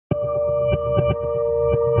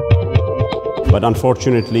But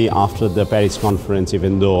unfortunately, after the Paris conference,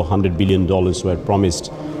 even though $100 billion were promised,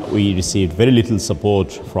 we received very little support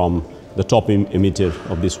from the top emitter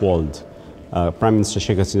of this world. Prime Minister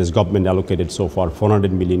Sheikh Hasina's government allocated so far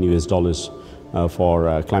 $400 million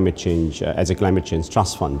for climate change as a climate change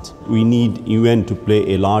trust fund. We need UN to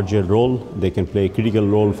play a larger role. They can play a critical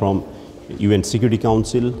role from UN Security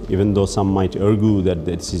Council, even though some might argue that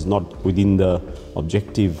this is not within the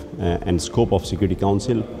objective and scope of Security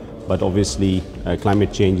Council. But obviously,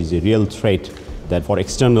 climate change is a real threat that for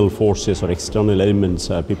external forces or external elements,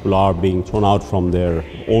 people are being thrown out from their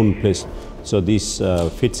own place. So this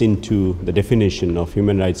fits into the definition of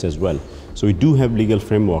human rights as well. So we do have legal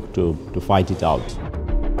framework to fight it out.